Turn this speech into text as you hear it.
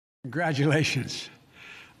Congratulations.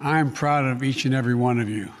 I'm proud of each and every one of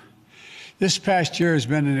you. This past year has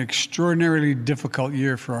been an extraordinarily difficult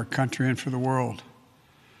year for our country and for the world.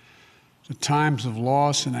 The times of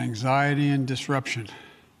loss and anxiety and disruption.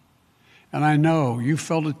 And I know you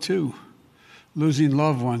felt it too, losing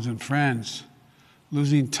loved ones and friends,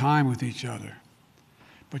 losing time with each other.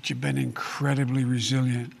 But you've been incredibly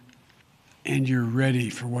resilient, and you're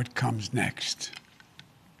ready for what comes next.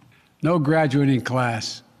 No graduating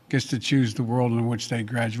class gets to choose the world in which they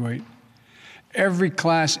graduate. Every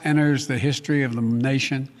class enters the history of the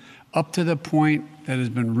nation up to the point that has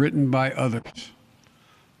been written by others.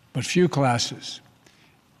 But few classes,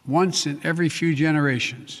 once in every few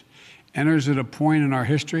generations, enters at a point in our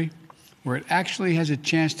history where it actually has a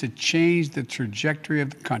chance to change the trajectory of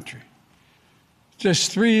the country.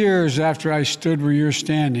 Just 3 years after I stood where you're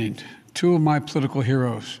standing, two of my political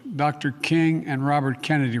heroes, Dr. King and Robert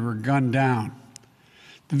Kennedy, were gunned down.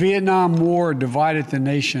 The Vietnam War divided the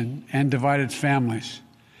nation and divided families.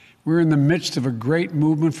 We're in the midst of a great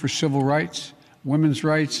movement for civil rights, women's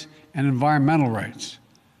rights, and environmental rights.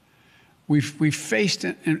 We faced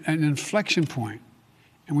an inflection point,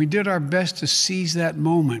 and we did our best to seize that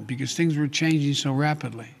moment because things were changing so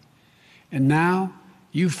rapidly. And now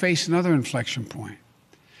you face another inflection point.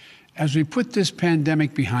 As we put this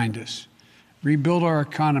pandemic behind us, rebuild our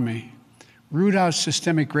economy, root out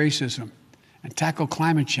systemic racism, and tackle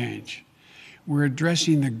climate change, we're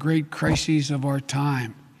addressing the great crises of our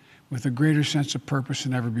time with a greater sense of purpose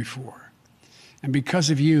than ever before. And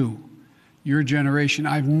because of you, your generation,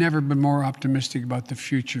 I've never been more optimistic about the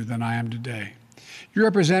future than I am today. You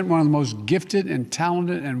represent one of the most gifted and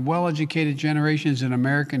talented and well-educated generations in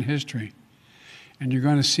American history. And you're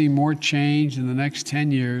going to see more change in the next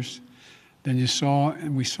 10 years than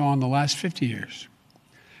we saw in the last 50 years.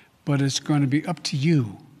 But it's going to be up to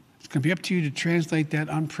you. It's going to be up to you to translate that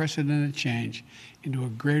unprecedented change into a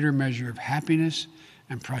greater measure of happiness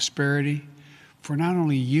and prosperity for not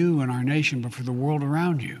only you and our nation, but for the world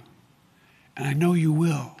around you. And I know you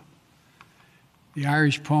will. The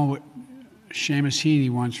Irish poet Seamus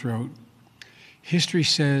Heaney once wrote, "History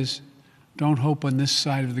says, don't hope on this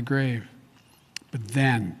side of the grave, but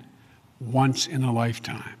then, once in a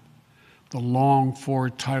lifetime, the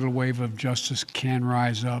longed-for tidal wave of justice can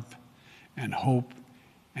rise up, and hope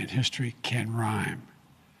and history can rhyme."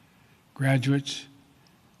 Graduates,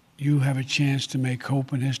 you have a chance to make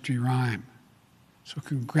hope and history rhyme. So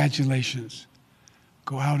congratulations.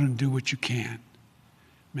 Go out and do what you can.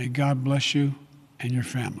 May God bless you and your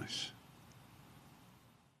families.